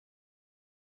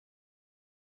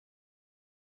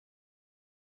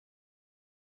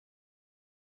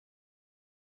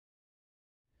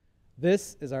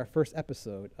This is our first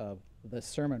episode of the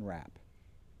Sermon Wrap.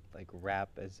 Like rap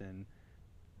as in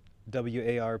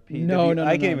W-A-R-P? No, no, no, I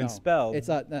no, can't even no. spell. It's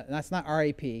that's not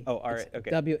R-A-P. Oh, all It's right,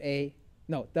 okay.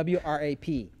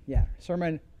 W-R-A-P. Yeah,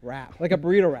 Sermon Wrap, like a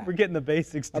burrito wrap. We're getting the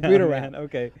basics A down, burrito man. wrap.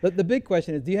 Okay. The big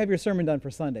question is, do you have your sermon done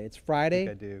for Sunday? It's Friday.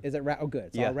 I do. Is it oh, good.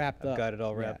 It's Yeah, all wrapped up. I've got it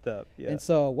all Yeah. wrapped up. Yeah. And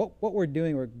so what we're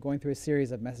doing, we're going through a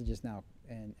series of messages now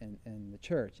in the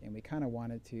church, and we kind of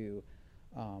wanted to,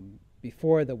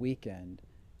 before the weekend,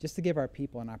 just to give our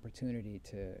people an opportunity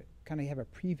to kind of have a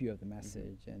preview of the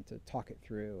message and to talk it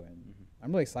through. And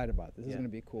I'm really excited about this. This is going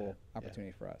to be a cool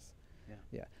opportunity for us.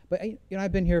 Yeah. But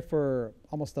I've been here for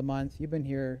almost a month. You've been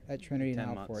here at Trinity 10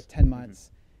 now months. for 10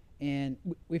 months. And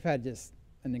we've had just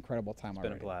an incredible time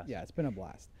already. It's been a blast. Yeah, it's been a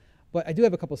blast. But I do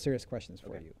have a couple serious questions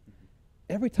for you.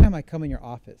 Every time I come in your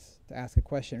office to ask a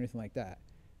question or anything like that,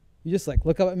 you just like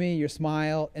look up at me, you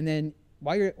smile, and then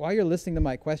while you're listening to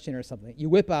my question or something, you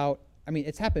whip out, I mean,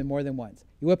 it's happened more than once.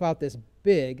 You whip out this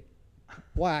big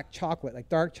black chocolate, like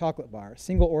dark chocolate bar,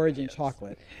 single origin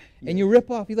chocolate, and you rip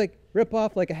off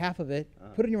like a half of it,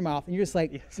 put it in your mouth, and you're just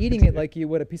like eating it like you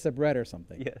would a piece of bread or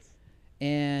something. Yes.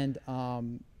 And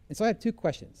so I have two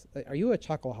questions. Are you a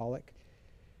chocoholic?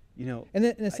 You know. And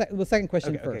then the second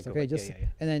question first, go okay? ahead. Just Yeah.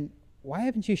 and then why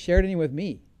haven't you shared any with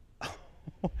me?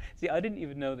 See, I didn't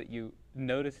even know that you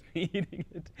noticed me eating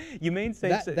it. You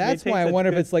That's why I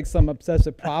wonder if it's like some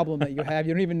obsessive problem that you have.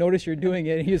 You don't even notice you're doing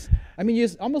it. You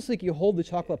just almost like you hold the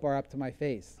chocolate bar up to my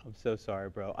face. I'm so sorry,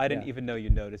 bro. I didn't even know you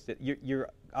noticed it. Your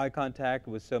eye contact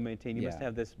was so maintained. You must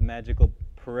have this magical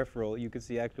peripheral. You can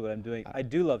see actually what I'm doing. I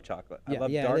do love chocolate. I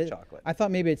love dark chocolate. I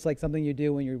thought maybe it's like something you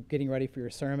do when you're getting ready for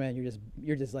your sermon.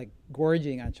 You're just like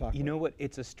gorging on chocolate. You know what?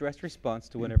 It's a stress response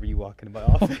to whenever you walk into my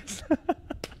office.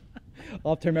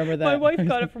 I'll have to remember that. My wife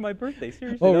got it for my birthday.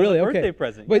 Seriously. Oh, really? A Okay. birthday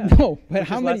present. But yeah. no. But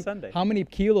Last Sunday. how many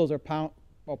kilos or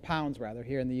pounds rather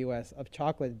here in the U.S. of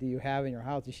chocolate do you have in your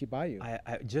house? Did she buy you?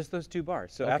 I just those 2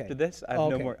 bars. So Okay. after this, I have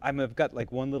no more. I've got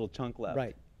like one little chunk left.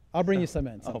 Right. I'll bring you some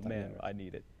in. Oh sometime man, later. I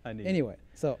need it. Anyway,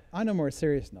 so on a more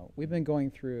serious note, we've been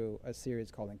going through a series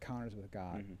called Encounters with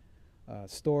God,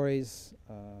 stories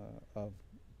of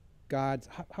God's.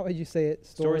 How would you say it?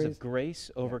 Stories of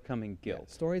grace overcoming guilt.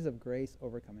 Yeah, stories of grace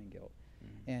overcoming guilt.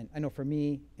 And I know for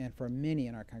me and for many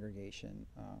in our congregation,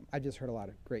 I've just heard a lot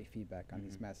of great feedback on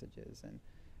these messages, and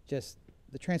just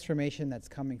the transformation that's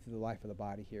coming through the life of the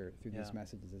body here through these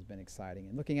messages has been exciting.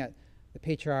 And looking at the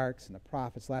patriarchs and the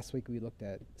prophets, last week we looked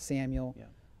at Samuel.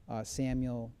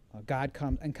 God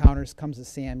comes to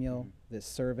Samuel, this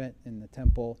servant in the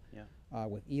temple,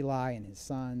 with Eli and his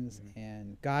sons,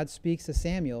 and God speaks to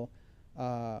Samuel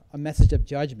a message of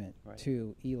judgment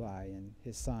to Eli and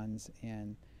his sons,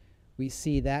 and we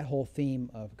see that whole theme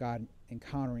of God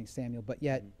encountering Samuel, but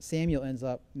yet Samuel ends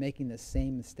up making the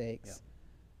same mistakes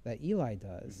that Eli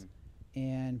does,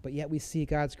 but yet we see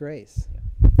God's grace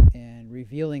and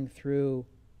revealing through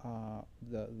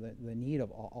the need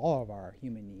of all of our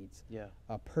human needs,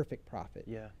 a perfect prophet.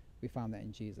 We found that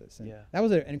in Jesus. And that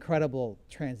was an incredible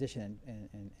transition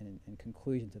and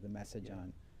conclusion to the message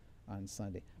on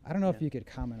Sunday. I don't know if you could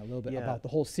comment a little bit about the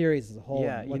whole series as a whole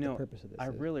and what the purpose of this is. I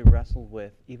really wrestled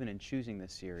with, even in choosing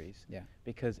this series,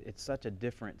 because it's such a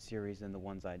different series than the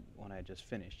one I just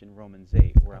finished in Romans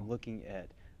 8, where I'm looking at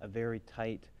a very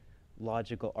tight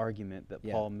logical argument that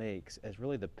Paul makes as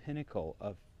really the pinnacle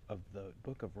of the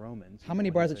book of Romans. How many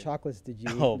bars of chocolates did you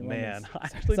eat? Oh man, I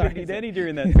actually didn't eat any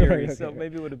during that series, so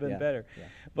maybe it would have been better.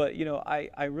 But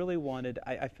I really wanted,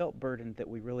 I felt burdened that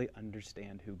we really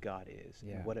understand who God is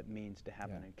and what it means to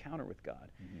have an encounter with God.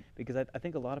 Because I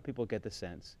think a lot of people get the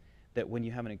sense that when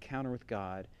you have an encounter with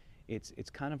God, it's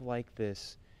kind of like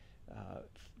this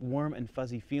warm and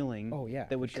fuzzy feeling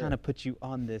that would kind of put you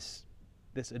on this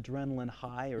adrenaline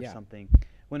high or something.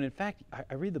 When in fact,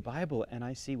 I read the Bible and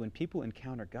I see when people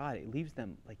encounter God, it leaves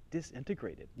them like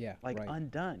disintegrated,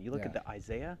 undone. You look at the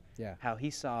Isaiah, how he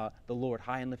saw the Lord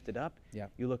high and lifted up.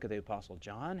 You look at the Apostle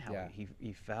John, how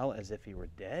he fell as if he were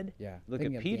dead. Look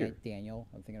at Peter. Daniel.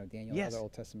 I'm thinking of Daniel, yes, other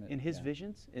Old Testament. In his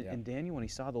visions, in Daniel when he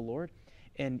saw the Lord.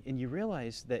 And you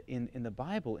realize that in the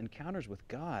Bible, encounters with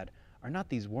God are not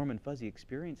these warm and fuzzy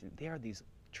experiences. They are these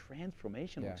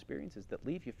transformational experiences that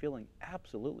leave you feeling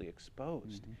absolutely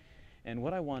exposed. And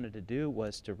what I wanted to do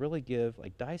was to really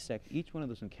dissect each one of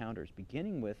those encounters,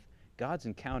 beginning with God's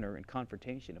encounter and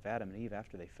confrontation of Adam and Eve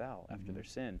after they fell, after their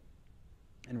sin,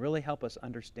 and really help us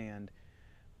understand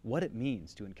what it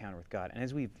means to encounter with God. And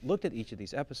as we've looked at each of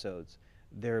these episodes,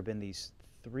 there have been these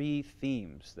 3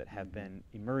 themes that have been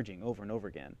emerging over and over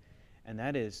again. and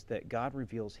that is that God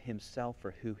reveals himself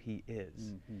for who he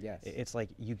is. Yes. It's like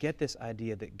you get this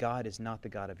idea that God is not the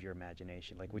God of your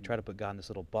imagination. Like we try to put God in this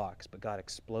little box, but God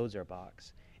explodes our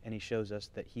box, and he shows us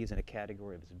that he is in a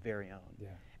category of his very own. Yeah.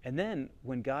 And then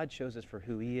when God shows us for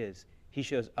who he is, he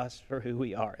shows us for who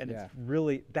we are. And it's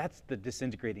really, that's the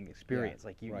disintegrating experience.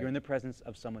 Like you're in the presence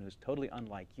of someone who's totally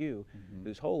unlike you,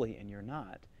 who's holy, and you're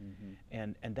not.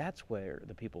 And that's where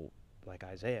the people like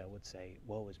Isaiah would say,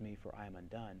 woe is me, for I am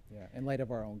undone. Yeah, in light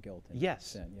of our own guilt and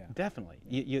sin. Yeah. Definitely.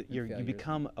 You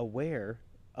become aware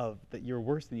of that you're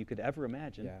worse than you could ever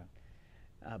imagine.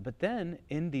 Yeah. But then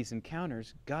in these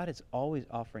encounters, God is always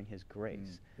offering his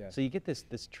grace. Yes. So you get this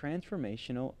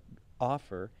transformational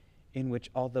offer in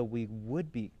which, although we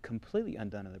would be completely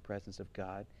undone in the presence of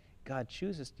God, God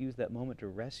chooses to use that moment to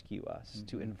rescue us,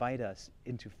 to invite us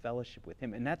into fellowship with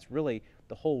him. And that's really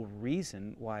the whole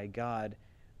reason why God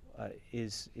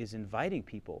is inviting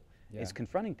people, is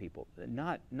confronting people,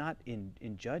 not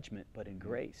in judgment, but in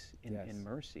grace, in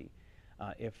mercy,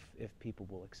 if people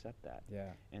will accept that. Yeah.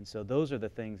 And so those are the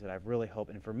things that I've really hoped,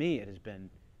 and for me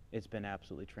it's been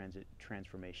absolutely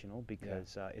transformational,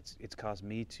 because it's caused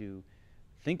me to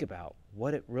think about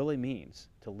what it really means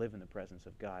to live in the presence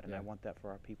of God, and I want that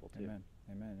for our people too. Amen.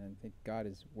 Amen. And I think God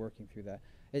is working through that.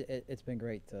 It's been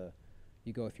great to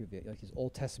you go through his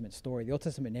Old Testament story, the Old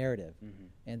Testament narrative,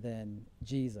 and then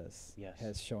Jesus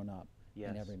has shown up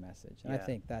in every message. And I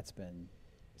think that's been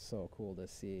so cool to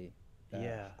see.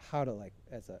 How to, like,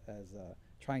 as a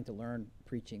trying to learn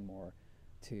preaching more,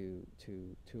 to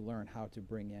learn how to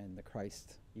bring in the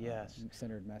Christ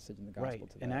centered message in the gospel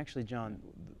to that. And actually, John,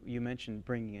 you mentioned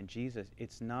bringing in Jesus.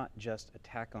 It's not just a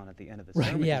tack on at the end of the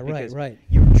sermon. Right.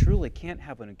 You truly can't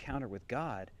have an encounter with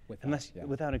God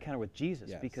without an encounter with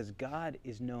Jesus, because God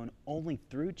is known only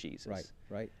through Jesus.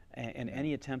 Right. And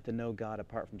any attempt to know God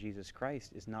apart from Jesus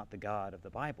Christ is not the God of the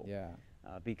Bible.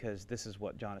 Because this is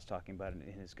what John is talking about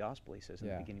in his gospel. He says, in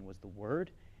the beginning was the Word,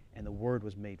 and the Word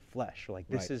was made flesh. Like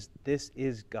this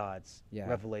is God's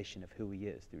revelation of who he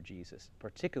is through Jesus,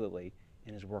 particularly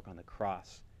in his work on the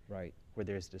cross, where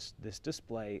there's this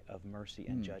display of mercy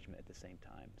and judgment at the same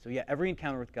time. So every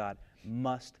encounter with God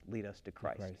must lead us to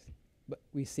Christ. But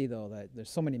we see, though, that there's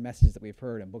so many messages that we've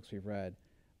heard and books we've read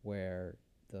where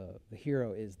the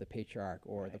hero is the patriarch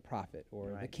or the prophet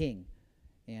or the king.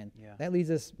 And that leads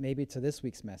us maybe to this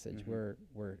week's message.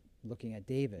 We're looking at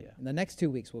David. In the next 2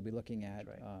 weeks, we'll be looking at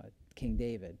King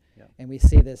David. And we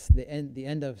see this, the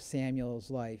end of Samuel's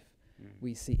life,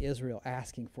 we see Israel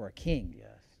asking for a king.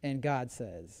 And God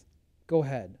says, go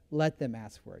ahead, let them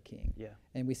ask for a king.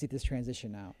 And we see this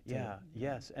transition out.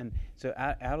 And so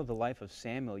out of the life of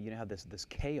Samuel, you have this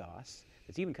chaos.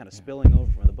 It's even kind of spilling over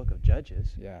from the book of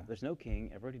Judges. There's no king.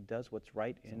 Everybody does what's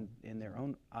right in their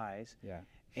own eyes.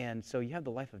 And so you have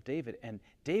the life of David, and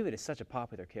David is such a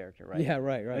popular character, right?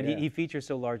 And he features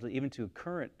so largely, even to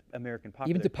current American popular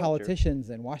even to culture.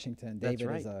 Politicians in Washington. David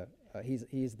is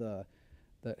he's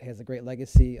has a great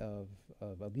legacy of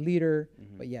a leader,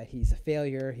 but yet he's a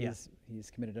failure. He's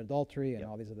committed adultery and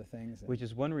all these other things. Which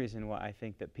is one reason why I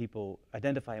think that people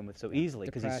identify him with so easily,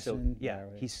 because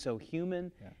he's so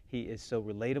human. He is so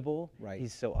relatable.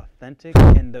 He's so authentic,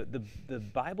 and the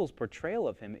Bible's portrayal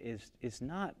of him is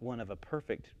not one of a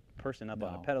perfect person up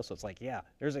on a pedestal. It's like,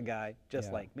 there's a guy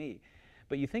just like me.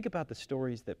 But you think about the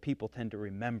stories that people tend to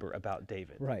remember about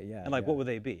David. And like, what would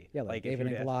they be? Like David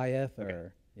and Goliath,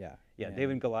 or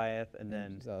David and Goliath, and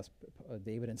then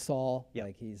David and Saul.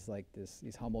 Like he's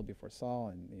he's humbled before Saul,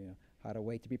 and how to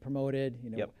wait to be promoted.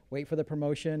 Wait for the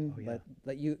promotion.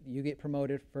 Let you get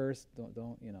promoted first.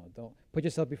 Don't put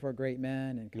yourself before great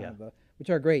men, and kind of which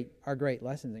are great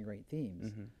lessons and great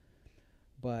themes.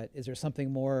 But is there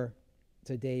something more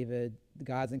to David,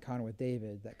 God's encounter with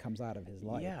David, that comes out of his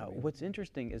life? What's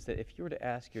interesting is that if you were to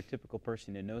ask your typical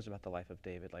person who knows about the life of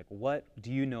David, like, what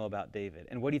do you know about David?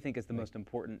 And what do you think is the most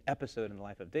important episode in the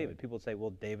life of David? People would say, well,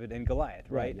 David and Goliath,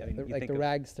 right? I mean, like the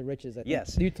rags to riches.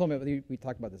 You told me, we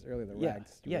talked about this earlier, the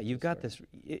rags to riches. You've got this.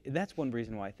 That's one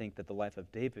reason why I think that the life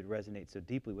of David resonates so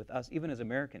deeply with us, even as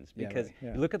Americans, because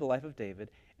you look at the life of David,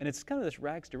 and it's kind of this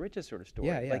rags to riches sort of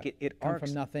story. Like it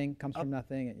arcs from nothing, comes from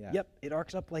nothing. It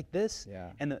arcs up like this.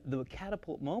 And the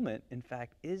catapult moment, in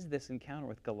fact, is this encounter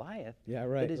with Goliath.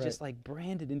 That is just like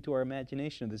branded into our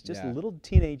imagination. There's just a little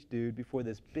teenage dude before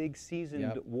this big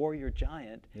seasoned warrior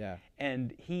giant.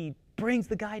 And he brings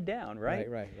the guy down, right?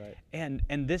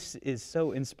 And this is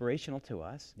so inspirational to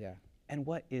us. And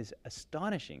what is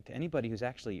astonishing to anybody who's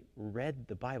actually read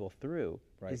the Bible through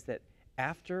is that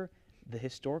after the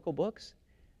historical books,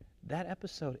 that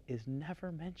episode is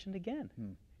never mentioned again.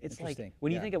 It's like,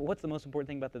 when you think of what's the most important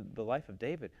thing about the life of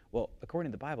David, well,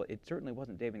 according to the Bible, it certainly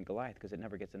wasn't David and Goliath, because it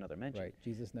never gets another mention. Right.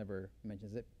 Jesus never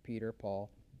mentions it. Peter, Paul.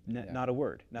 Not a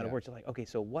word. Not a word. So like, okay,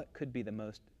 so what could be the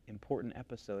most important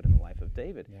episode in the life of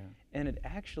David? Yeah. And it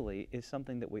actually is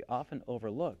something that we often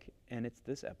overlook, and it's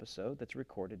this episode that's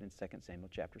recorded in 2 Samuel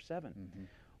chapter 7,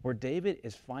 where David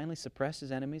is finally suppressed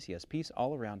his enemies. He has peace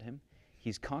all around him.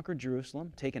 He's conquered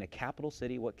Jerusalem, taken a capital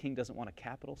city. What king doesn't want a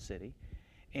capital city?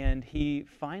 And he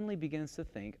finally begins to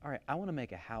think, all right, I want to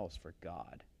make a house for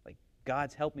God. Like,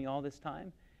 God's helped me all this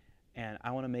time, and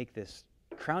I want to make this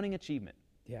crowning achievement.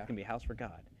 Yeah. It's going to be a house for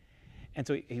God. And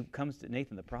so he comes to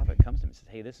Nathan the prophet, comes to him and says,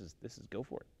 hey, this is go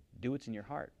for it. Do what's in your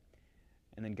heart.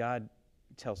 And then God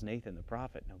tells Nathan the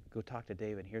prophet, no, go talk to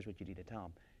David. Here's what you need to tell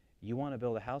him. You want to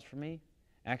build a house for me?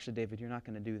 Actually, David, you're not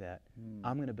going to do that.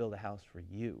 I'm going to build a house for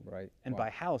you. Right. And by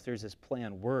house, there's this play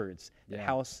on words. The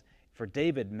house for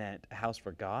David meant a house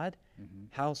for God.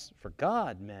 House for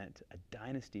God meant a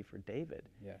dynasty for David.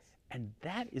 Yes. And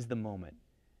that is the moment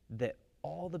that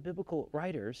all the biblical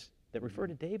writers that refer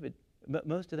to David,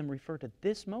 most of them refer to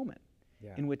this moment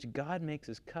in which God makes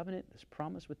his covenant, this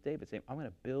promise with David, saying, I'm going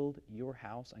to build your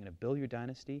house, I'm going to build your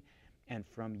dynasty, and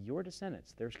from your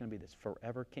descendants, there's going to be this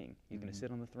forever king. He's going to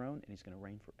sit on the throne, and he's going to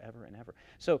reign forever and ever.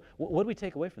 So what do we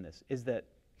take away from this is that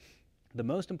the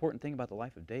most important thing about the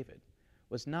life of David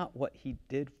was not what he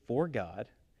did for God,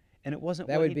 and it wasn't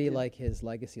that what would he be did. like his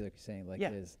legacy, like you're saying, like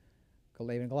his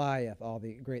David and Goliath, all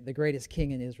the greatest king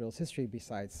in Israel's history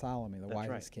besides Solomon, the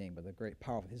wisest king, but the great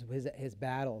powerful his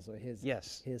battles or his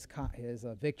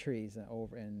victories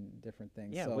and different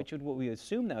things. Yeah, so, which would what we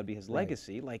assume that would be his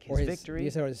legacy, like his victory.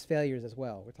 Or his failures as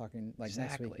well. We're talking like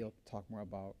next week he'll talk more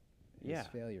about his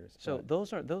failures. So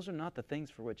those are not the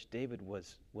things for which David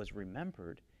was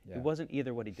remembered. Yeah. It wasn't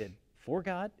either what he did for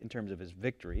God in terms of his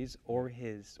victories or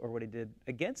what he did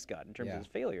against God in terms of his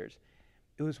failures.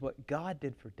 It was what God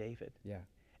did for David. Yeah.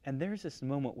 And there's this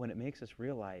moment when it makes us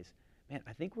realize, man,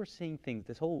 I think we're seeing things,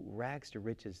 this whole rags to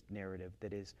riches narrative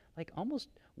that is like almost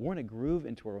worn a groove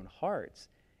into our own hearts.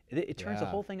 It turns the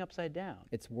whole thing upside down.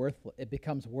 It's worthless. It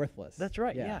becomes worthless. That's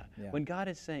right, yeah. When God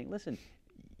is saying, listen,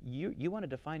 you want to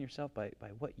define yourself by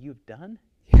what you've done?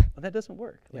 Yeah. Well, that doesn't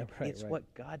work. Yeah, it's what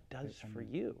God does for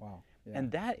you. Wow. Yeah.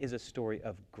 And that is a story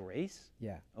of grace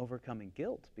overcoming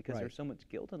guilt, because there's so much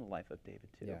guilt in the life of David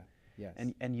too. Yeah.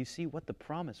 Yes. And you see what the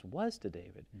promise was to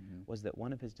David was that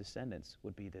one of his descendants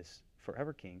would be this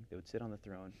forever king that would sit on the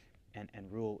throne and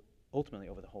rule ultimately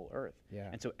over the whole earth. Yeah.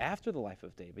 And so after the life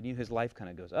of David, his life kind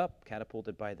of goes up,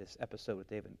 catapulted by this episode with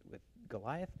David with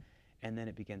Goliath, and then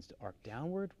it begins to arc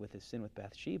downward with his sin with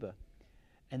Bathsheba.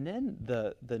 And then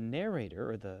the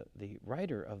narrator or the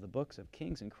writer of the books of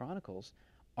Kings and Chronicles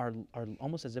are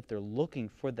almost as if they're looking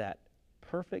for that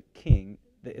perfect king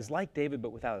that is like David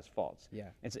but without his faults. Yeah.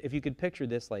 And so if you could picture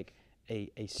this like a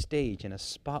stage and a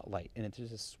spotlight, and it's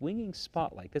just a swinging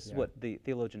spotlight. This is what the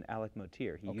theologian Alec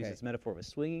Motyer, he uses this metaphor of a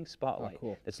swinging spotlight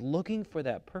that's looking for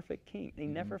that perfect king. He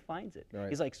never finds it. Right.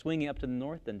 He's like swinging up to the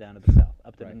north, then down to the south,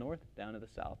 up to the north, down to the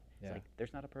south. It's like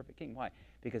there's not a perfect king. Why?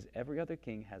 Because every other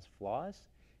king has flaws,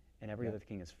 and every other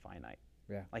king is finite.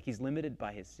 Yeah. Like he's limited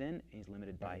by his sin, and he's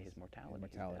limited by his mortality.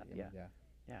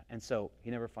 Yeah. And so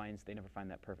they never find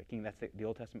that perfect king. That's the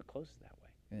Old Testament closes that way.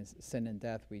 And it's sin and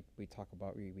death we talk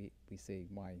about, we say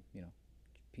why,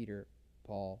 Peter,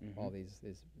 Paul, all these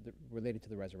is related to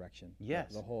the resurrection.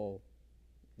 Yes. The whole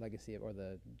legacy or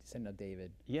the descendant of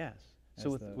David. Yes.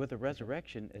 So with the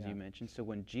resurrection, as you mentioned, so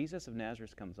when Jesus of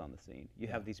Nazareth comes on the scene, you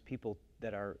have these people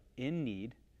that are in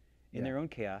need, in their own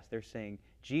chaos. They're saying,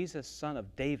 Jesus, son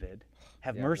of David,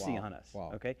 have mercy on us.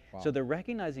 Wow. Okay? Wow. So they're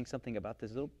recognizing something about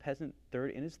this little peasant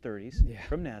in his 30s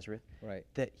from Nazareth,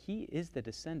 that he is the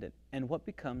descendant. And what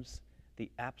becomes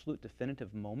the absolute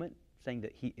definitive moment, saying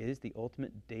that he is the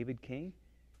ultimate David king,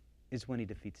 is when he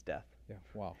defeats death. Yeah.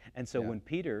 Wow. And so when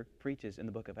Peter preaches in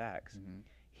the book of Acts,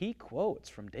 he quotes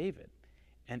from David.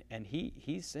 And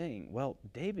he's saying, well,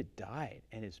 David died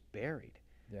and is buried.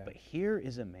 Yeah. But here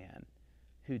is a man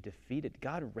who defeated,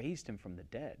 God raised him from the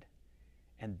dead.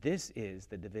 And this is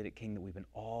the Davidic king that we've been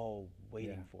all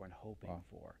waiting for and hoping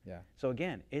for. Yeah. So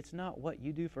again, it's not what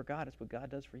you do for God, it's what God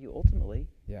does for you ultimately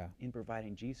in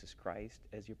providing Jesus Christ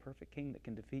as your perfect king that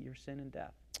can defeat your sin and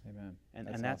death. Amen. And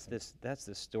that's awesome. That's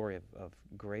the story of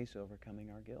grace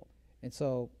overcoming our guilt. And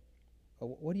so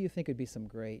what do you think would be some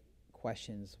great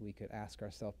questions we could ask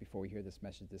ourselves before we hear this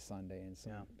message this Sunday, and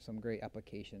some great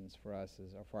applications for us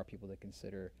or for our people to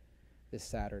consider this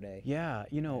Saturday? Yeah,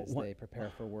 as they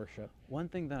prepare for worship. One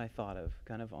thing that I thought of,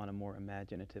 kind of on a more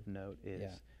imaginative note,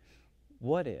 is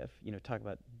what if, talk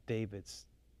about David's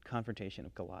confrontation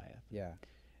of Goliath. Yeah.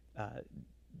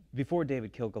 before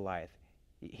David killed Goliath,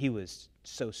 he was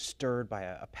so stirred by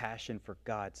a passion for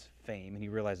God's fame, and he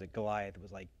realized that Goliath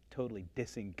was like totally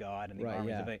dissing God and the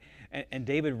armies of it. And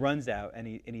David runs out and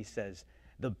he says,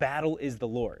 "The battle is the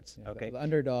Lord's." Okay, the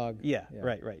underdog. Yeah,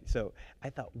 right. So I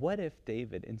thought, what if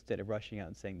David, instead of rushing out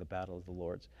and saying the battle is the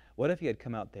Lord's, what if he had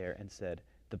come out there and said,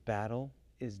 "The battle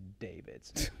is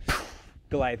David's"?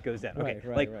 Goliath goes down. Okay,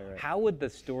 right. How would the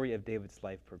story of David's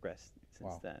life progress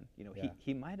since then? You know,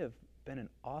 he might have been an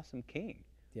awesome king.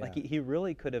 Yeah. Like he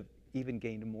really could have even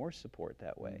gained more support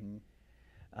that way.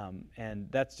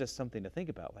 And that's just something to think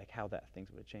about, like how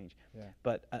things would have changed. Yeah.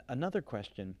 But another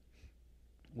question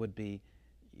would be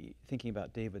thinking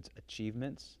about David's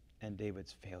achievements and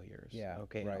David's failures. Yeah.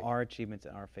 Okay. Right. Our achievements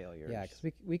and our failures. Yeah,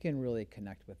 because we can really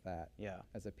connect with that. Yeah.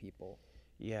 As a people.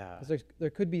 Yeah. Because there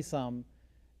could be some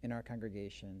in our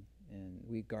congregation, and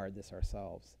we guard this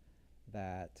ourselves,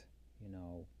 that, you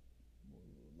know,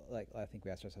 like I think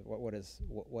we asked ourselves, what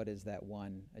is that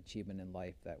one achievement in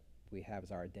life that we have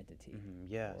as our identity?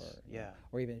 Yes.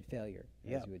 Or even failure,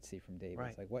 as you would see from David.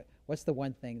 It's like what's the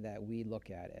one thing that we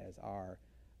look at as our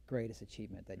greatest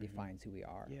achievement that defines who we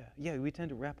are? Yeah. We tend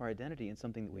to wrap our identity in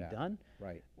something that we've done,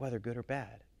 whether good or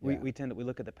bad. We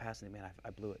look at the past and think, man, I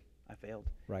blew it. I failed.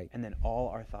 Right. And then all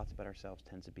our thoughts about ourselves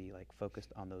tend to be like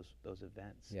focused on those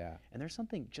events. Yeah. And there's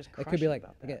something just crushing it could be like,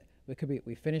 about that. It could be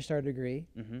we finished our degree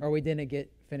or we didn't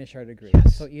finish our degree.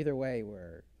 Yes. So either way we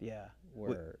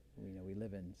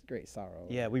live in great sorrow.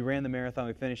 Yeah, we ran the marathon,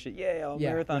 we finished it.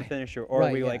 Marathon finisher, or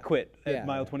we like quit at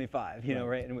mile 25, you know,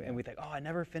 right? And we think, "Oh, I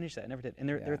never finished that. I never did." And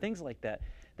there are things like that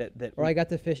or I got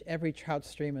to fish every trout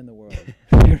stream in the world.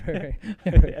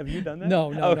 Have you done that?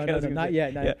 No, not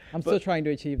yet. I'm still trying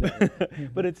to achieve that.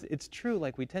 But it's true.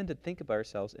 Like we tend to think of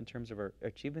ourselves in terms of our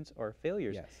achievements or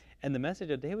failures. Yes. And the message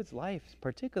of David's life,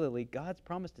 particularly God's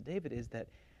promise to David, is that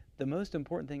the most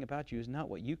important thing about you is not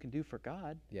what you can do for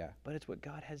God, but it's what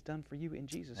God has done for you in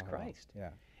Jesus Christ.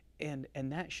 Yeah. And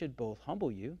that should both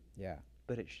humble you,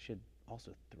 but it should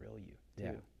also thrill you too.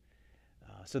 Yeah.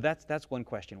 So that's one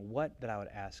question. What that I would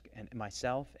ask, and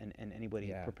myself and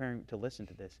anybody preparing to listen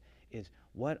to this, is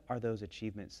what are those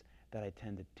achievements that I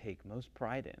tend to take most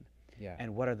pride in? Yeah.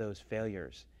 And what are those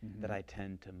failures that I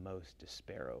tend to most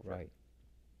despair over? Right.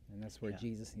 And that's where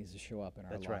Jesus needs to show up in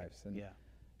our lives. Right. And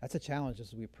that's a challenge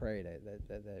as we pray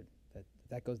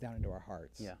that goes down into our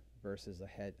hearts versus the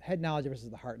head knowledge versus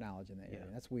the heart knowledge in the area.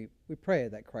 And that's we pray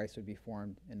that Christ would be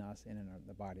formed in us and in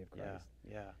the body of Christ.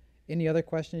 Yeah. Any other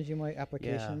questions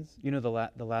applications? Yeah. You know,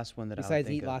 the last one that I would think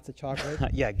eat lots of chocolate?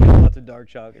 Get lots of dark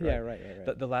chocolate. Yeah,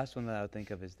 right. The last one that I would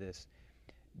think of is this: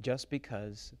 just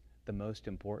because the most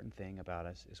important thing about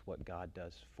us is what God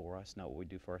does for us, not what we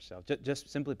do for ourselves. Just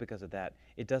simply because of that,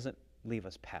 it doesn't leave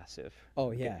us passive.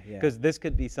 Oh, yeah. Because this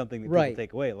could be something that people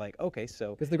take away. Like, okay,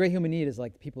 so... Because the great human need is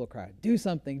like people will cry, do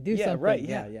something, do something. Right,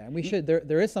 yeah. And we should,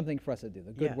 there is something for us to do.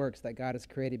 The good works that God has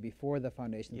created before the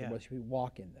foundation of the world, we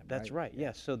walk in them. That's right.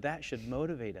 Yes. So that should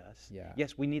motivate us. Yeah.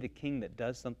 Yes, we need a king that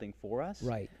does something for us.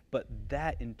 Right. But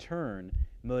that in turn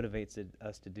motivates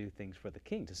us to do things for the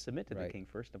king, to submit to the king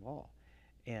first of all.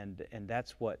 And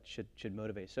that's what should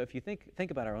motivate. So if you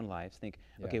think about our own lives,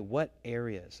 okay, what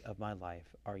areas of my life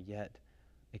are yet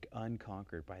like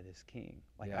unconquered by this king?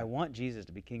 Like I want Jesus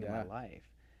to be king of my life,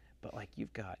 but like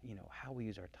you've got, how we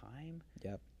use our time,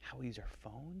 how we use our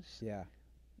phones,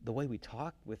 the way we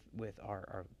talk with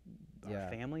our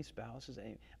family, spouses,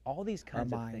 all these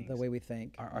kinds of things. The way we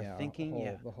think, our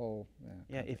thinking, the whole.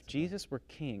 If Jesus were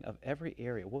king of every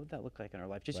area, what would that look like in our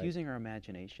life? Just using our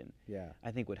imagination,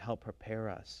 I think would help prepare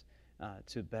us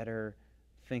to better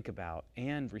think about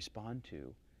and respond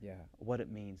to what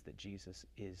it means that Jesus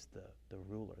is the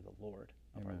ruler, the Lord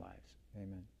of our lives.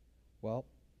 Amen. Well,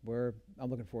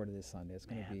 I'm looking forward to this Sunday. It's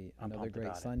going to be another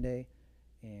great Sunday,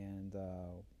 and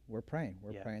we're praying.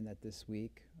 We're praying that this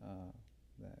week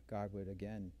that God would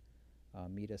again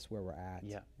meet us where we're at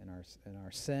in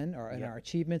our sin, or in our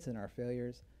achievements and our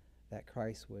failures, that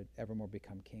Christ would evermore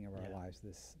become King of our lives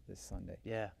this Sunday.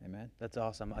 Yeah. Amen. That's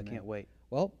awesome. Amen. I can't wait.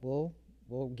 Well,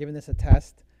 we'll give this a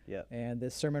test. And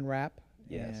this sermon wrap.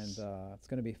 Yes. And it's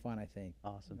going to be fun, I think.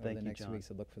 Awesome. Over Thank the you, next John. week,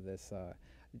 so look for this.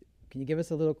 Can you give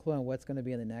us a little clue on what's going to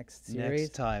be in the next series?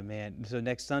 Next time, man. So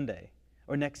next Sunday.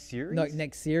 Or next series? No,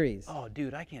 next series. Oh,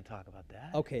 dude, I can't talk about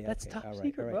that. Okay, that's top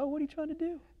secret, bro. What are you trying to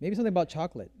do? Maybe something about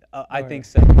chocolate. I think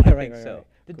so. I think so.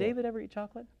 Did David ever eat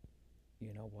chocolate?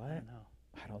 You know what? I don't know.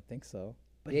 I don't think so.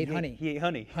 But he ate honey. He ate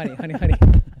honey. Honey. All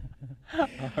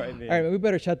right, man. All right, we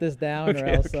better shut this down, or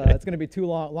else it's going to be too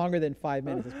longer than 5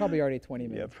 minutes. It's probably already 20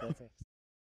 minutes.